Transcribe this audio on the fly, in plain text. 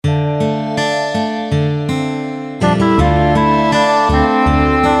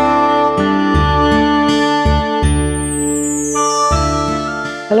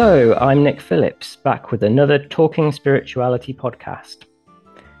Hello, I'm Nick Phillips, back with another Talking Spirituality podcast.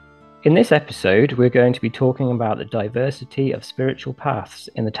 In this episode, we're going to be talking about the diversity of spiritual paths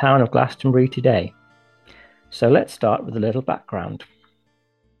in the town of Glastonbury today. So let's start with a little background.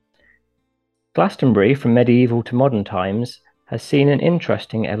 Glastonbury, from medieval to modern times, has seen an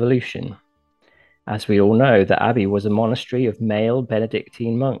interesting evolution. As we all know, the Abbey was a monastery of male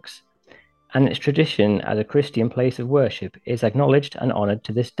Benedictine monks, and its tradition as a Christian place of worship is acknowledged and honoured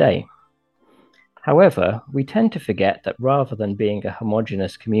to this day. However, we tend to forget that rather than being a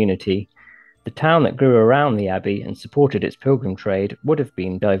homogeneous community, the town that grew around the Abbey and supported its pilgrim trade would have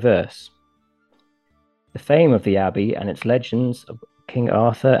been diverse. The fame of the Abbey and its legends of King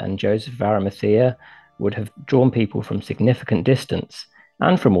Arthur and Joseph of Arimathea would have drawn people from significant distance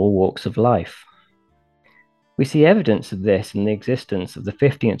and from all walks of life. We see evidence of this in the existence of the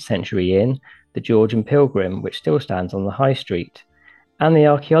 15th century inn, the George and Pilgrim, which still stands on the High Street, and the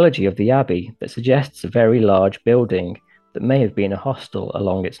archaeology of the Abbey that suggests a very large building that may have been a hostel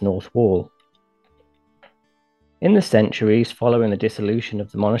along its north wall. In the centuries following the dissolution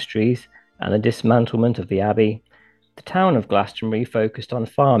of the monasteries and the dismantlement of the Abbey, the town of Glastonbury focused on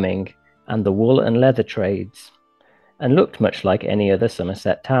farming and the wool and leather trades, and looked much like any other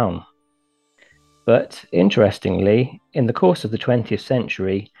Somerset town. But, interestingly, in the course of the 20th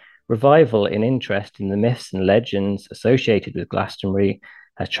century, revival in interest in the myths and legends associated with Glastonbury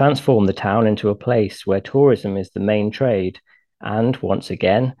has transformed the town into a place where tourism is the main trade, and, once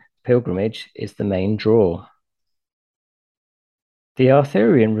again, pilgrimage is the main draw. The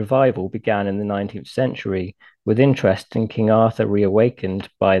Arthurian revival began in the 19th century, with interest in King Arthur reawakened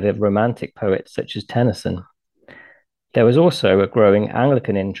by the Romantic poets such as Tennyson. There was also a growing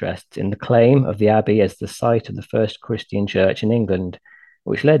Anglican interest in the claim of the Abbey as the site of the first Christian church in England,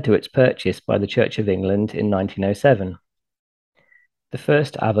 which led to its purchase by the Church of England in 1907. The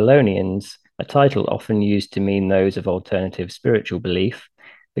first Avalonians, a title often used to mean those of alternative spiritual belief,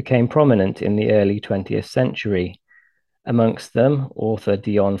 became prominent in the early 20th century. Amongst them, author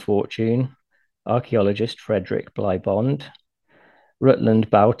Dion Fortune, archaeologist Frederick Bligh Bond, Rutland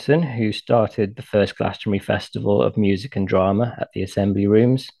Boughton, who started the first Glastonbury Festival of Music and Drama at the Assembly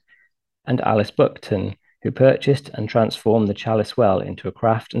Rooms, and Alice Buckton, who purchased and transformed the Chalice Well into a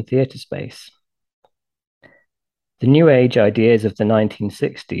craft and theatre space. The New Age ideas of the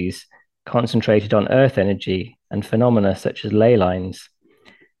 1960s concentrated on earth energy and phenomena such as ley lines,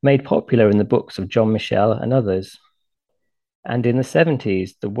 made popular in the books of John Michell and others. And in the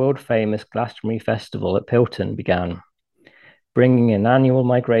 70s, the world-famous Glastonbury Festival at Pilton began, bringing an annual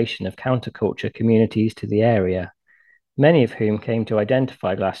migration of counterculture communities to the area, many of whom came to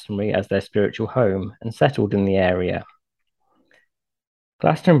identify Glastonbury as their spiritual home and settled in the area.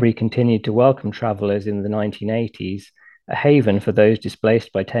 Glastonbury continued to welcome travellers in the 1980s, a haven for those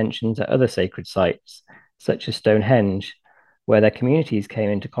displaced by tensions at other sacred sites, such as Stonehenge, where their communities came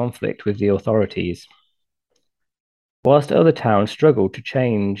into conflict with the authorities. Whilst other towns struggled to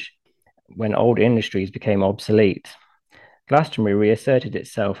change when old industries became obsolete, Glastonbury reasserted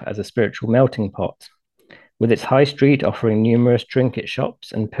itself as a spiritual melting pot, with its high street offering numerous trinket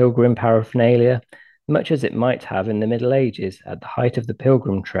shops and pilgrim paraphernalia, much as it might have in the Middle Ages at the height of the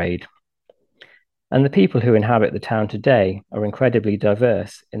pilgrim trade. And the people who inhabit the town today are incredibly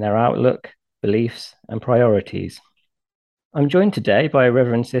diverse in their outlook, beliefs, and priorities. I'm joined today by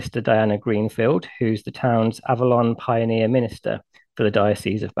Reverend Sister Diana Greenfield, who's the town's Avalon Pioneer Minister for the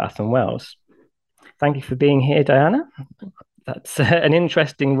Diocese of Bath and Wells. Thank you for being here, Diana. That's an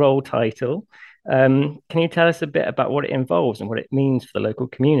interesting role title. Can you tell us a bit about what it involves and what it means for the local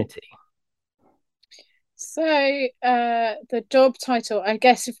community? So the job title, I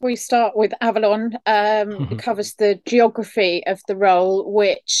guess if we start with Avalon, it covers the geography of the role,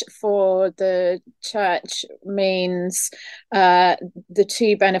 which for the church means the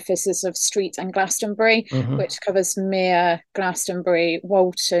two benefices of Street and Glastonbury, which covers Mere, Glastonbury,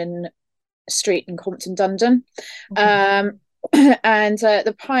 Walton Street and Compton Dundon. And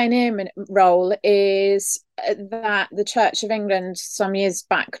the pioneer role is that the Church of England some years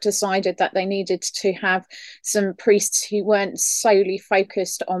back decided that they needed to have some priests who weren't solely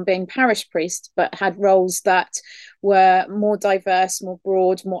focused on being parish priests, but had roles that were more diverse, more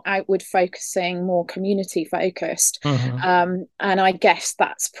broad, more outward focusing, more community focused. And I guess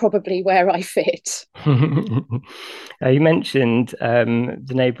that's probably where I fit. You mentioned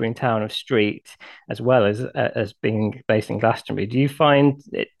the neighbouring town of Street, as well as being based in Glastonbury. Do you find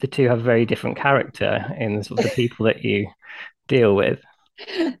the two have very different character in the sort of the people that you deal with?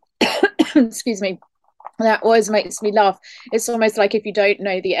 Excuse me. That always makes me laugh. It's almost like if you don't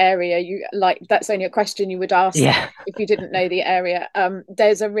know the area, you like that's only a question you would ask Yeah. if you didn't know the area.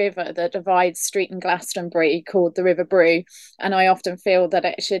 There's a river that divides Street and Glastonbury called the River Brue, and I often feel that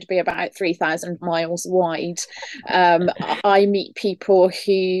it should be about 3,000 miles wide. I meet people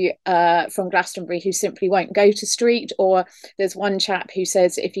who from Glastonbury who simply won't go to Street, or there's one chap who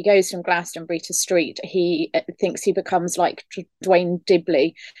says if he goes from Glastonbury to Street, he thinks he becomes like Dwayne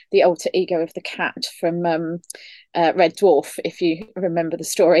Dibley, the alter ego of the cat from Red Dwarf, if you remember the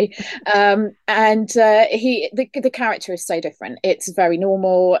story. The character is so different. It's very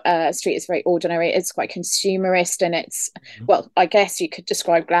normal. Street is very ordinary. It's quite consumerist, and it's, well, I guess you could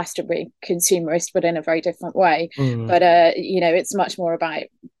describe Glastonbury consumerist, but in a very different way. But it's much more about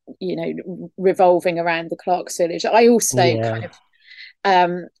revolving around the Clark's Village. I also kind of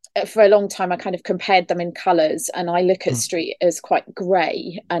for a long time I kind of compared them in colours, and I look at Street as quite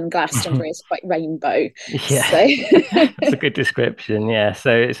grey and Glastonbury is quite rainbow. Yeah, so that's a good description. Yeah,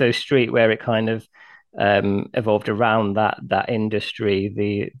 so Street, where it kind of evolved around that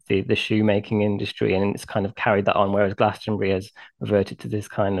industry, the shoemaking industry, and it's kind of carried that on, whereas Glastonbury has reverted to this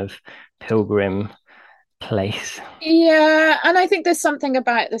kind of pilgrim place. Yeah, and I think there's something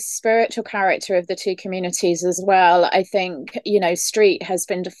about the spiritual character of the two communities as well. I think, Street has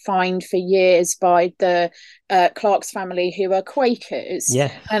been defined for years by the Clark's family, who are Quakers.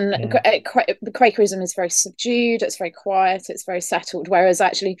 Yeah. And the Quakerism is very subdued, it's very quiet, it's very settled. Whereas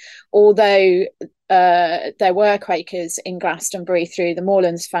actually, although there were Quakers in Glastonbury through the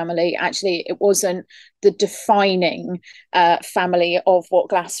Morlands family, actually it wasn't the defining family of what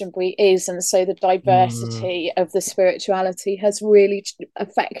Glastonbury is, and so the diversity of the spirituality has really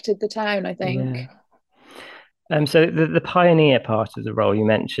affected the town, I think. Yeah. So the pioneer part of the role you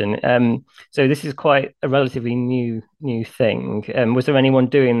mentioned. So this is quite a relatively new thing. Was there anyone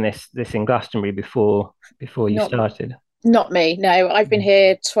doing this in Glastonbury before you started? Not me. No, I've been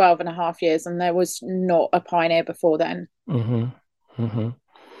here 12 and a half years, and there was not a pioneer before then. And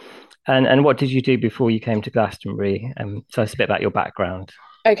what did you do before you came to Glastonbury? Tell us a bit about your background.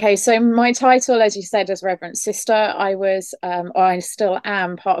 Okay, so my title, as you said, is Reverend Sister. I still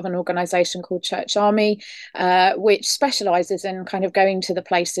am part of an organisation called Church Army, which specialises in kind of going to the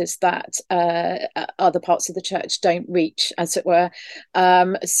places that other parts of the church don't reach, as it were.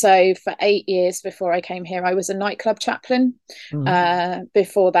 So for 8 years before I came here, I was a nightclub chaplain.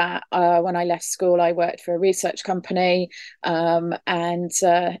 Before that, when I left school, I worked for a research company. I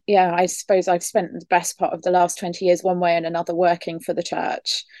suppose I've spent the best part of the last 20 years one way and another working for the church.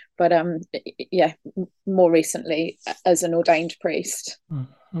 But more recently as an ordained priest.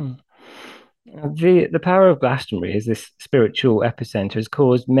 The power of Glastonbury as this spiritual epicenter has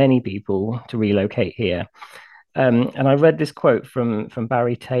caused many people to relocate here. And I read this quote from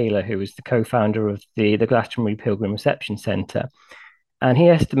Barry Taylor, who was the co-founder of the Glastonbury Pilgrim Reception Centre. And he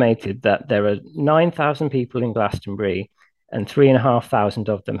estimated that there are 9,000 people in Glastonbury and 3,500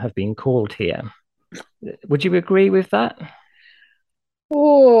 of them have been called here. Would you agree with that?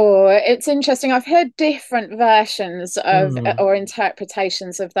 Oh, it's interesting. I've heard different versions of or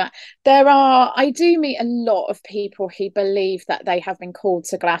interpretations of that. I do meet a lot of people who believe that they have been called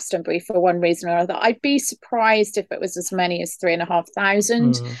to Glastonbury for one reason or other. I'd be surprised if it was as many as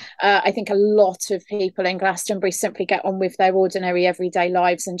 3,500. I think a lot of people in Glastonbury simply get on with their ordinary everyday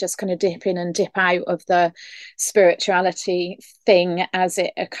lives and just kind of dip in and dip out of the spirituality thing as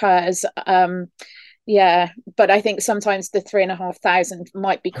it occurs. Yeah, but I think sometimes the 3,500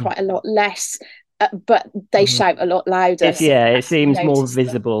 might be quite a lot less, but they shout a lot louder. It seems more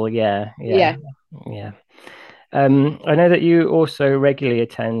visible. Yeah. I know that you also regularly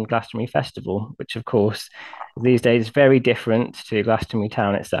attend Glastonbury Festival, which of course these days is very different to Glastonbury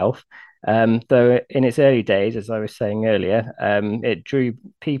town itself. Though in its early days, as I was saying earlier, it drew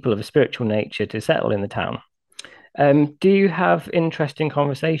people of a spiritual nature to settle in the town. Do you have interesting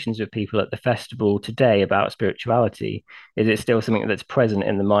conversations with people at the festival today about spirituality? Is it still something that's present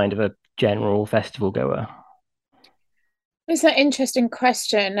in the mind of a general festival goer? It's an interesting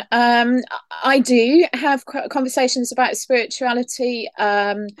question. I do have conversations about spirituality.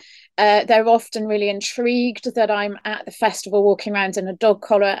 They're often really intrigued that I'm at the festival walking around in a dog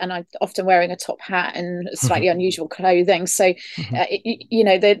collar, and I'm often wearing a top hat and slightly unusual clothing. So,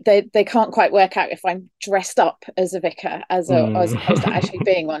 they can't quite work out if I'm dressed up as a vicar as opposed to actually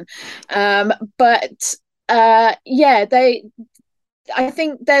being one. I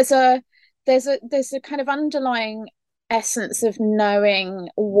think there's a kind of underlying essence of knowing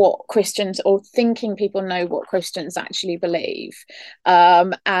what Christians, or thinking people know what Christians actually believe.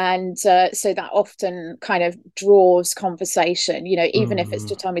 And so that often kind of draws conversation, even if it's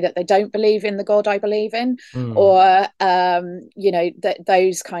to tell me that they don't believe in the God I believe in, or,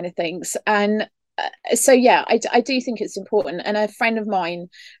 those kind of things. And so yeah, I do think it's important. And a friend of mine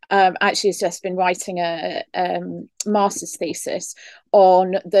actually has just been writing a master's thesis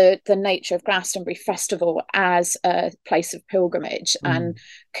on the nature of Glastonbury Festival as a place of pilgrimage, and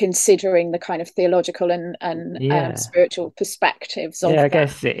considering the kind of theological and spiritual perspectives of I that.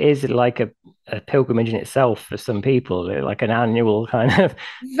 guess it is like a pilgrimage in itself for some people, like an annual kind of.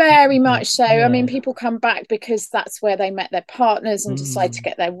 Very much so. I mean, people come back because that's where they met their partners and decide to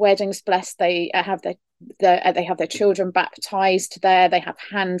get their weddings blessed. They have their children baptized there. They have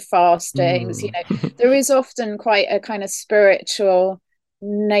hand fastings. There is often quite a kind of spiritual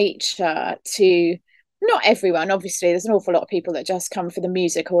nature to, not everyone, obviously. There's an awful lot of people that just come for the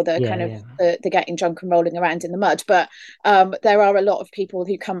music or the the getting drunk and rolling around in the mud, but there are a lot of people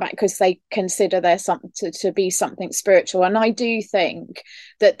who come back because they consider there something to be something spiritual. And I do think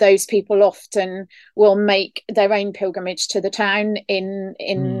that those people often will make their own pilgrimage to the town in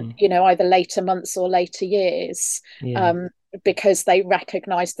either later months or later years, because they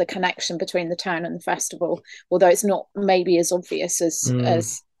recognize the connection between the town and the festival, although it's not maybe as obvious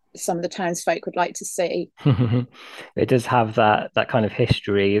as some of the townsfolk would like to see. It does have that kind of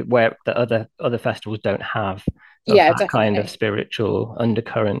history where the other festivals don't have that definitely. kind of spiritual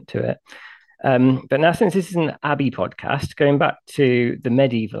undercurrent to it. But now, since this is an Abbey podcast, going back to the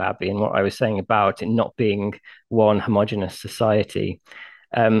medieval Abbey and what I was saying about it not being one homogenous society,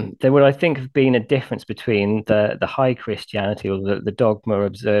 there would, I think, have been a difference between the high Christianity, or the dogma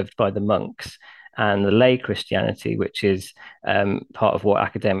observed by the monks, and the lay Christianity, which is part of what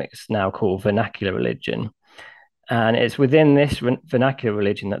academics now call vernacular religion. And it's within this vernacular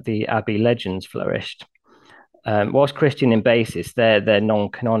religion that the Abbey legends flourished. Whilst Christian in basis, they're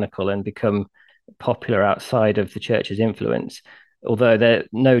non-canonical and become popular outside of the church's influence, although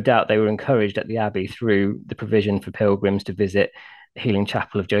no doubt they were encouraged at the Abbey through the provision for pilgrims to visit Healing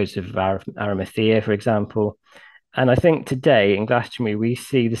Chapel of Joseph of Arimathea, for example. And I think today in Glastonbury, we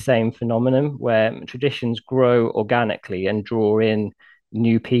see the same phenomenon where traditions grow organically and draw in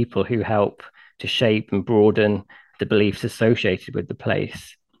new people who help to shape and broaden the beliefs associated with the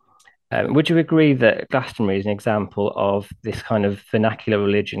place. Would you agree that Glastonbury is an example of this kind of vernacular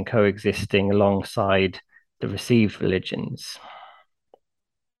religion coexisting alongside the received religions?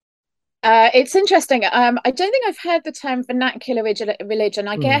 It's interesting. I don't think I've heard the term vernacular religion.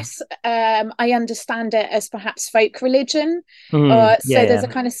 I guess I understand it as perhaps folk religion. So there's a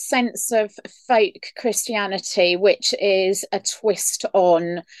kind of sense of folk Christianity, which is a twist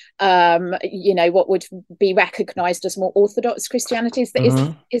on, what would be recognised as more orthodox Christianity.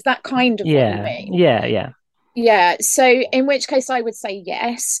 Is that kind of what you mean? Yeah, so in which case I would say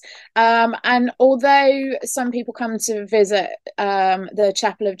yes. And although some people come to visit the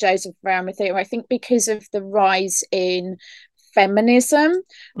Chapel of Joseph of Arimathea, I think because of the rise in feminism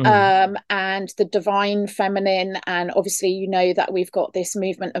and the divine feminine, and obviously that we've got this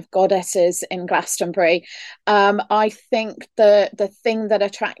movement of goddesses in Glastonbury, I think the thing that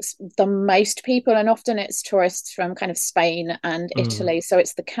attracts the most people, and often it's tourists from kind of Spain and Italy, so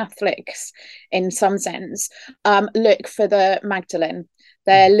it's the Catholics in some sense, look for the Magdalene.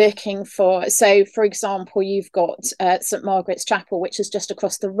 They're looking for, so for example, you've got St Margaret's Chapel, which is just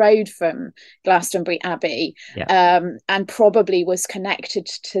across the road from Glastonbury Abbey, and probably was connected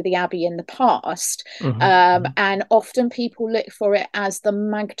to the Abbey in the past. And often people look for it as the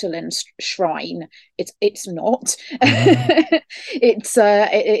Magdalene shrine. It's not.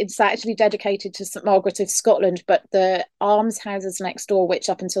 It's actually dedicated to St Margaret of Scotland, but the almshouses next door, which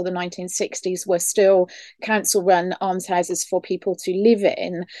up until the 1960s were still council-run almshouses for people to live in,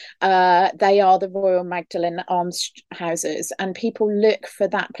 they are the Royal Magdalene almshouses, and people look for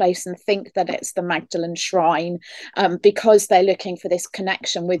that place and think that it's the Magdalene shrine, because they're looking for this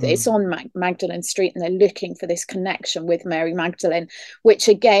connection with it's on Magdalene Street, and they're looking for this connection with Mary Magdalene, which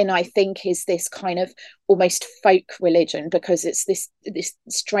again I think is this kind of almost folk religion, because it's this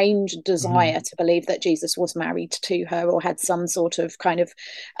strange desire to believe that Jesus was married to her or had some sort of kind of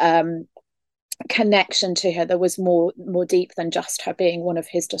connection to her that was more deep than just her being one of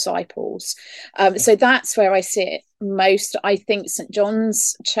his disciples. So that's where I see it most. I think St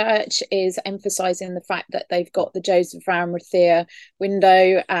John's Church is emphasizing the fact that they've got the Joseph of Arimathea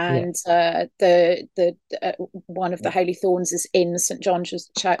window, and the one of the Holy Thorns is in St John's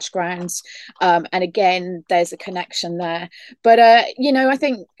Church grounds, and again there's a connection there. But I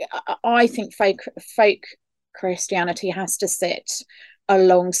think folk Christianity has to sit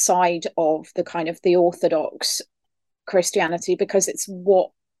alongside of the kind of the Orthodox Christianity, because it's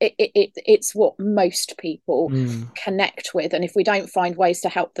what most people connect with. And if we don't find ways to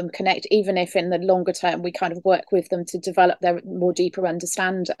help them connect, even if in the longer term we kind of work with them to develop their more deeper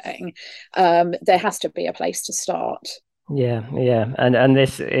understanding, there has to be a place to start. Yeah. And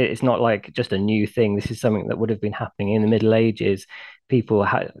this, it's not like just a new thing. This is something that would have been happening in the Middle Ages. People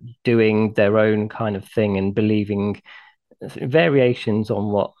doing their own kind of thing and believing variations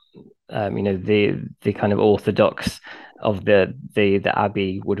on what the kind of orthodox of the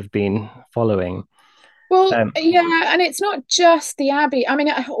abbey would have been following. Well, yeah, and it's not just the abbey. I mean,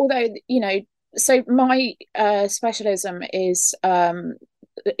 although, so my specialism is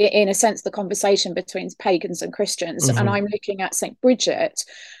in a sense the conversation between pagans and Christians, and I'm looking at Saint Bridget,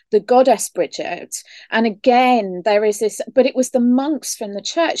 the goddess Bridget. And again, there is this, but it was the monks from the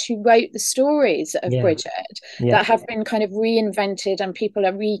church who wrote the stories of Bridget that have been kind of reinvented, and people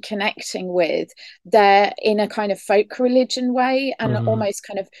are reconnecting with their in a kind of folk religion way, and almost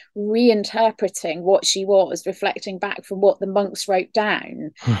kind of reinterpreting what she was, reflecting back from what the monks wrote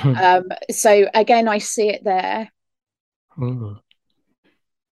down. So again, I see it there.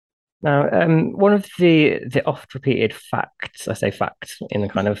 Now, one of the oft repeated facts, I say facts in the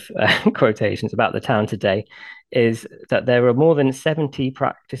kind of quotations about the town today, is that there are more than 70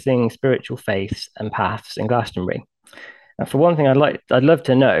 practicing spiritual faiths and paths in Glastonbury. And for one thing, I'd love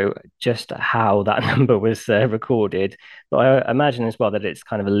to know just how that number was recorded, but I imagine as well that it's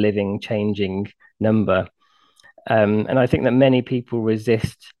kind of a living, changing number. And I think that many people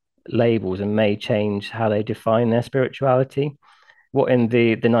resist labels and may change how they define their spirituality. What in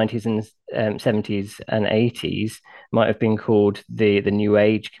the 90s and 70s and 80s might have been called the New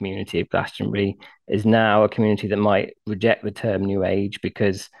Age community of Glastonbury is now a community that might reject the term New Age,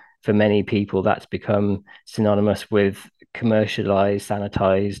 because for many people that's become synonymous with commercialized,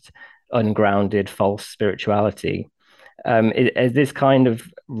 sanitized, ungrounded, false spirituality. Is this kind of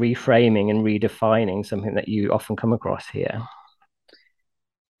reframing and redefining something that you often come across here?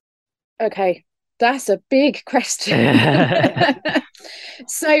 Okay, that's a big question.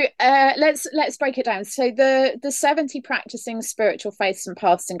 So let's break it down. So the 70 practicing spiritual faiths and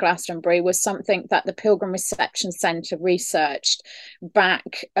paths in Glastonbury was something that the Pilgrim Reception Centre researched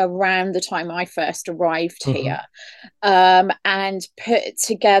back around the time I first arrived here, and put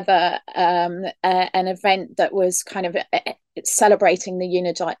together an event that was kind of celebrating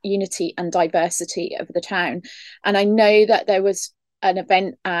the unity and diversity of the town. And I know that there was an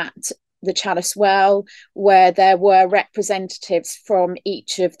event at the Chalice Well where there were representatives from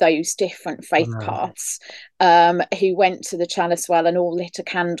each of those different faith paths who went to the Chalice Well and all lit a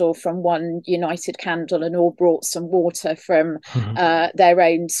candle from one united candle, and all brought some water from their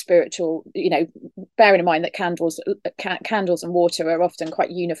own spiritual, bearing in mind that candles and water are often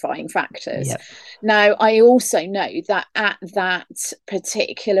quite unifying factors. Now, I also know that at that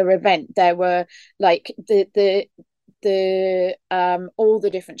particular event there were like the all the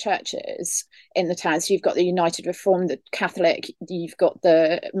different churches in the town. So you've got the United Reformed, the Catholic, you've got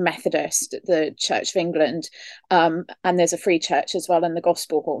the Methodist, the Church of England, and there's a Free Church as well in the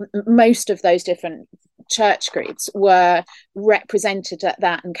Gospel Hall. Most of those different church groups were represented at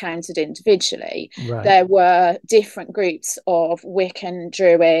that and counted individually. There were different groups of Wiccan,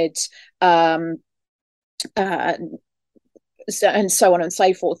 Druid, and so on and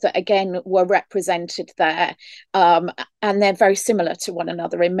so forth, that again were represented there, and they're very similar to one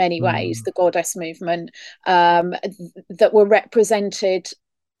another in many ways. The goddess movement, that were represented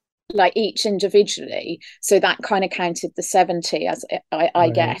like each individually, so that kind of counted the 70 as I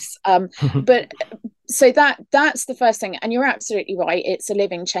guess. But so that's the first thing, and you're absolutely right, it's a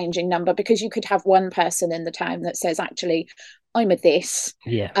living, changing number, because you could have one person in the town that says, actually, I'm a this,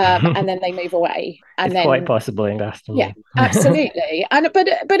 and then they move away, and it's then quite possible in Glastonbury. Absolutely. And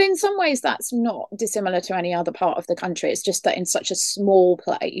but in some ways that's not dissimilar to any other part of the country. It's just that in such a small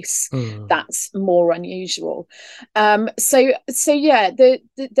place that's more unusual. So yeah,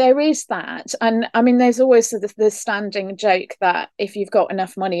 there is that. And I mean, there's always the standing joke that if you've got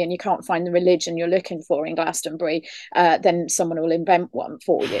enough money and you can't find the religion you're looking for in Glastonbury, then someone will invent one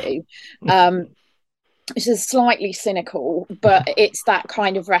for you. Which is slightly cynical, but it's that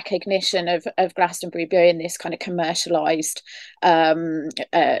kind of recognition of Glastonbury being this kind of commercialized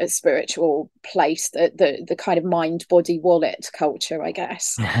spiritual place, the kind of mind, body, wallet culture, I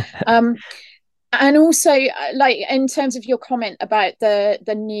guess. And also, like, in terms of your comment about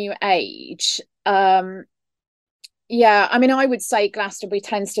the new age, Yeah, I mean, I would say Glastonbury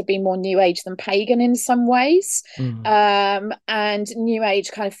tends to be more New Age than pagan in some ways. Mm. And New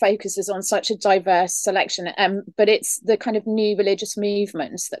Age kind of focuses on such a diverse selection. But it's the kind of new religious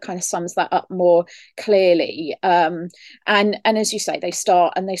movements that kind of sums that up more clearly. And as you say, they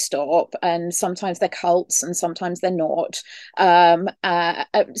start and they stop, and sometimes they're cults and sometimes they're not.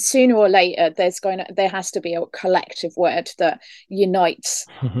 Sooner or later, there has to be a collective word that unites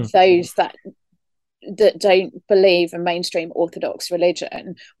those that don't believe in mainstream Orthodox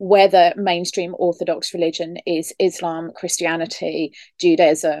religion, whether mainstream Orthodox religion is Islam, Christianity,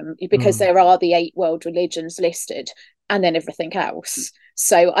 Judaism, because there are the 8 world religions listed and then everything else.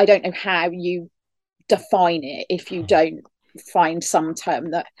 So I don't know how you define it if you don't find some term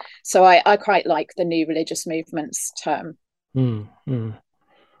that. So I quite like the new religious movements term. Yeah,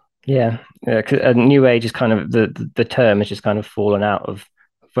 yeah. 'Cause, New Age is kind of the term has just kind of fallen out of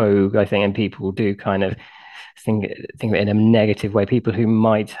vogue, I think, and people do kind of think think of it in a negative way. People who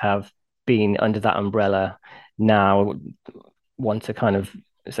might have been under that umbrella now want to kind of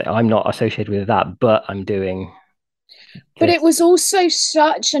say, "I'm not associated with that, but I'm doing But this." it was also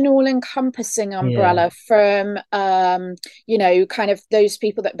such an all-encompassing Yeah. umbrella from kind of those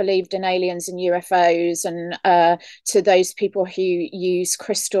people that believed in aliens and UFOs, and to those people who use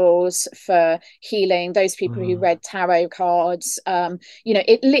crystals for healing, those people who read tarot cards,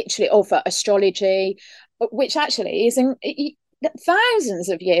 it literally offer astrology, which actually is thousands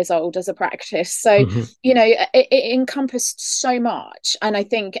of years old as a practice. So it encompassed so much, and I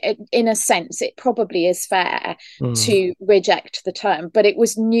think in a sense it probably is fair to reject the term, but it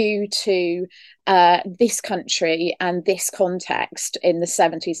was new to this country and this context in the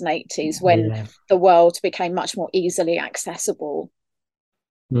 70s and 80s when Yeah. the world became much more easily accessible.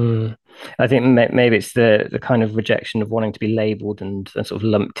 I think maybe it's the kind of rejection of wanting to be labeled and sort of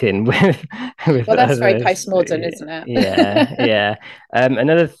lumped in with Well, that's very others. postmodern, isn't Yeah, it? yeah.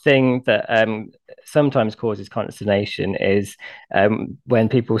 Another thing that sometimes causes consternation is when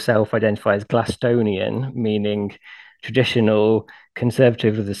people self-identify as Glastonian, meaning traditional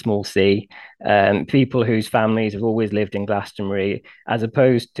conservative with a small c, people whose families have always lived in Glastonbury, as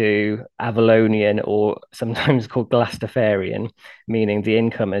opposed to Avalonian or sometimes called Glastonbury, meaning the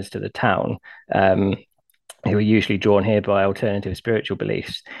incomers to the town, who are usually drawn here by alternative spiritual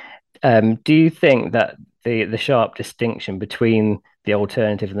beliefs. Do you think that the sharp distinction between the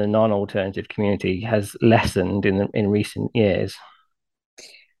alternative and the non-alternative community has lessened in recent years?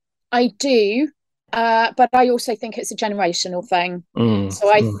 I do, but I also think it's a generational thing.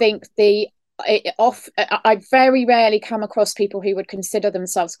 So I Mm. think I very rarely come across people who would consider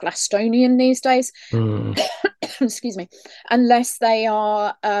themselves Glastonian these days. Mm. Excuse me, unless they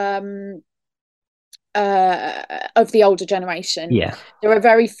are of the older generation. Yeah. There are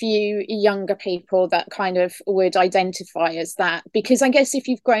very few younger people that kind of would identify as that, because I guess if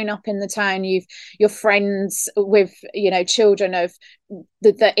you've grown up in the town, you're friends with children of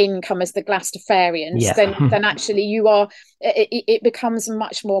the income as the Glastonburyans, Yeah. then actually you are. It becomes a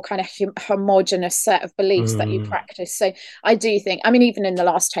much more kind of homogenous set of beliefs that you Mm. practice. So I do think, I mean, even in the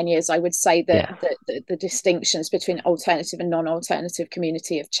last 10 years, I would say that Yeah. the distinctions between alternative and non-alternative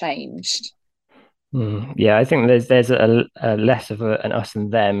community have changed. Yeah, I think there's a less of an us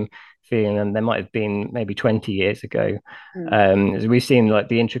and them feeling than there might have been maybe 20 years ago. Mm. As we've seen like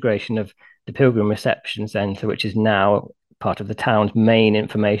the integration of the Pilgrim Reception Centre, which is now part of the town's main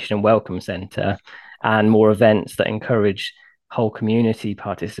information and welcome centre, and more events that encourage whole community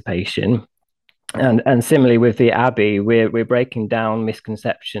participation. And similarly with the Abbey, we're breaking down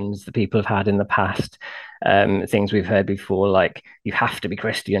misconceptions that people have had in the past, things we've heard before, like you have to be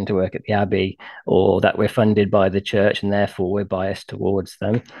Christian to work at the Abbey, or that we're funded by the church and therefore we're biased towards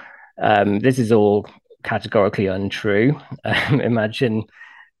them. This is all categorically untrue. Imagine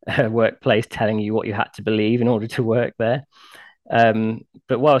a workplace telling you what you had to believe in order to work there.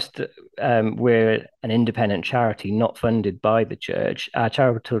 But whilst we're an independent charity not funded by the church, our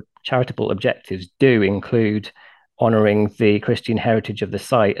charitable objectives do include honouring the Christian heritage of the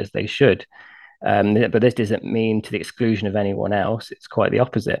site as they should. But this doesn't mean to the exclusion of anyone else. It's quite the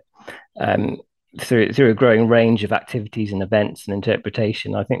opposite. Um, through a growing range of activities and events and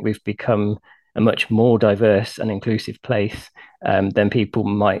interpretation, I think we've become a much more diverse and inclusive place than people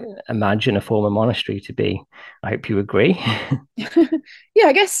might imagine a former monastery to be. I hope you agree. Yeah,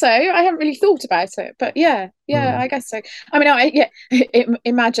 I guess so. I haven't really thought about it, but yeah, I guess so. I mean,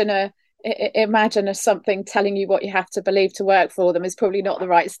 imagine a something telling you what you have to believe to work for them is probably not the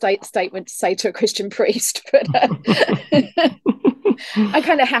right statement to say to a Christian priest, but I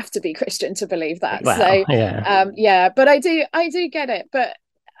kind of have to be Christian to believe that. Wow, So yeah. yeah, but I do get it. But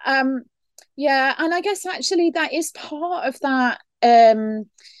Yeah, and I guess actually that is part of that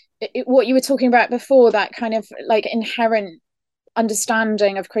what you were talking about before, that kind of like inherent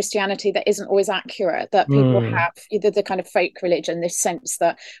understanding of Christianity that isn't always accurate, that people have either the kind of fake religion, this sense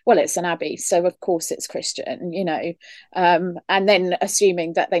that, well, it's an abbey, so of course it's Christian, and then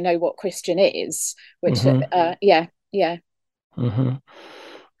assuming that they know what Christian is, which yeah.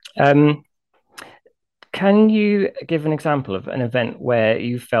 Can you give an example of an event where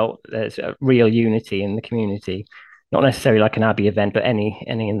you felt there's a real unity in the community? Not necessarily like an Abbey event, but any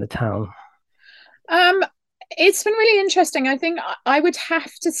in the town. It's been really interesting. I think I would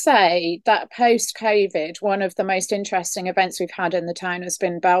have to say that post-COVID, one of the most interesting events we've had in the town has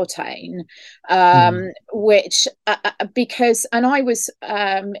been Beltane, which because, and I was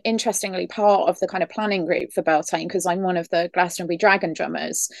interestingly part of the kind of planning group for Beltane because I'm one of the Glastonbury Dragon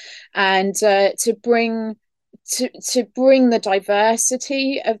drummers, and to bring the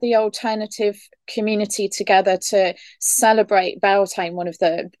diversity of the alternative community together to celebrate Beltane, one of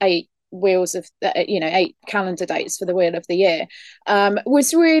the 8 wheels of 8 calendar dates for the wheel of the year,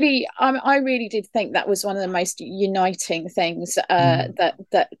 was really I really did think that was one of the most uniting things that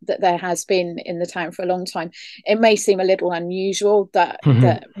there has been in the town for a long time. It may seem a little unusual that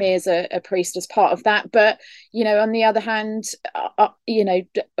me as a priest is part of that, but on the other hand,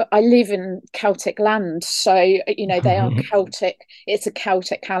 I live in Celtic land, so they are Celtic. It's a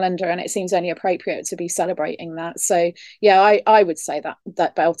Celtic calendar, and it seems only appropriate to be celebrating that. So yeah, I would say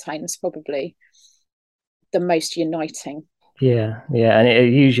that Beltane is probably the most uniting. Yeah, and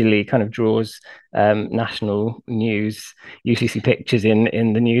it usually kind of draws national news. You usually see pictures in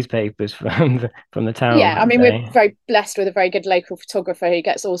the newspapers from the town. Yeah, I mean, we're very blessed with a very good local photographer who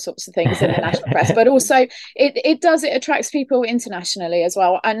gets all sorts of things in the national press, but also it attracts people internationally as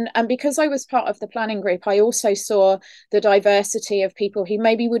well. And because I was part of the planning group, I also saw the diversity of people who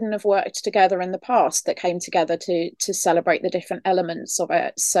maybe wouldn't have worked together in the past that came together to celebrate the different elements of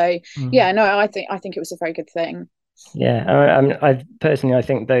it. So yeah, no, I think it was a very good thing. Yeah, I personally, I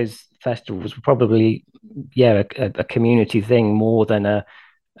think those festivals were probably, a community thing more than a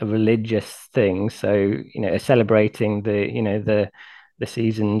religious thing. So, celebrating the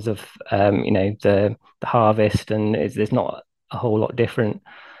seasons of, the harvest, and there's not a whole lot different.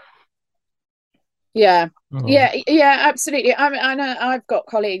 Yeah, absolutely. I know I've got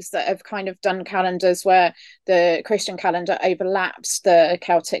colleagues that have kind of done calendars where the Christian calendar overlaps the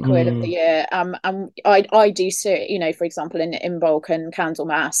Celtic wheel of the year. And I do see, for example, in Imbolc and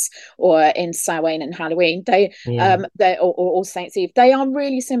Candlemas, or in Samhain and Halloween, they or All Saints Eve, they are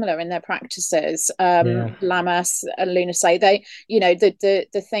really similar in their practices. Lammas and Lunacy, they,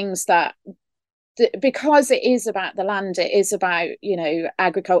 the things that, because it is about the land, it is about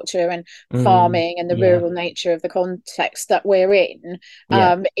agriculture and farming and the rural nature of the context that we're in.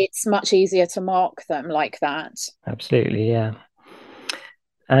 It's much easier to mark them like that. Absolutely, yeah.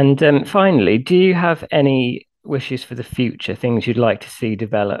 And finally, do you have any wishes for the future, things you'd like to see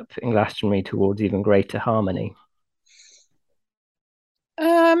develop in Glastonbury towards even greater harmony?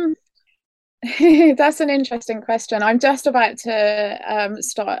 That's an interesting question. I'm just about to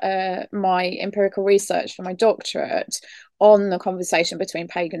start my empirical research for my doctorate on the conversation between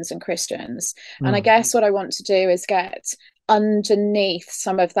pagans and Christians. And I guess what I want to do is get underneath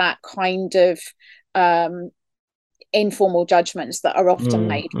some of that kind of informal judgments that are often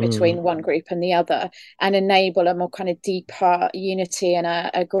made between one group and the other, and enable a more kind of deeper unity and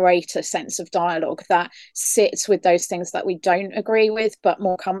a greater sense of dialogue that sits with those things that we don't agree with, but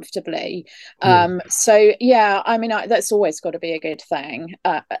more comfortably. So yeah, I mean, that's always got to be a good thing.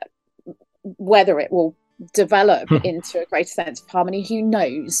 Whether it will develop into a greater sense of harmony, who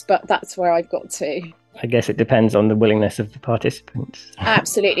knows, but that's where I've got to. I guess it depends on the willingness of the participants.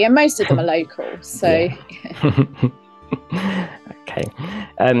 Absolutely, and most of them are local, so Okay.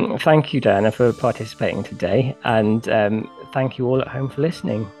 Thank you, Diana, for participating today, and thank you all at home for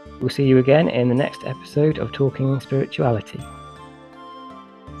listening. We'll see you again in the next episode of Talking Spirituality.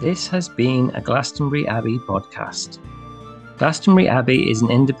 This has been a Glastonbury Abbey podcast. Glastonbury Abbey is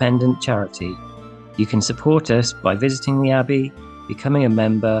an independent charity. You can support us by visiting the Abbey, becoming a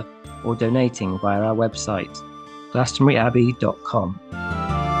member, or donating via our website, glastonburyabbey.com.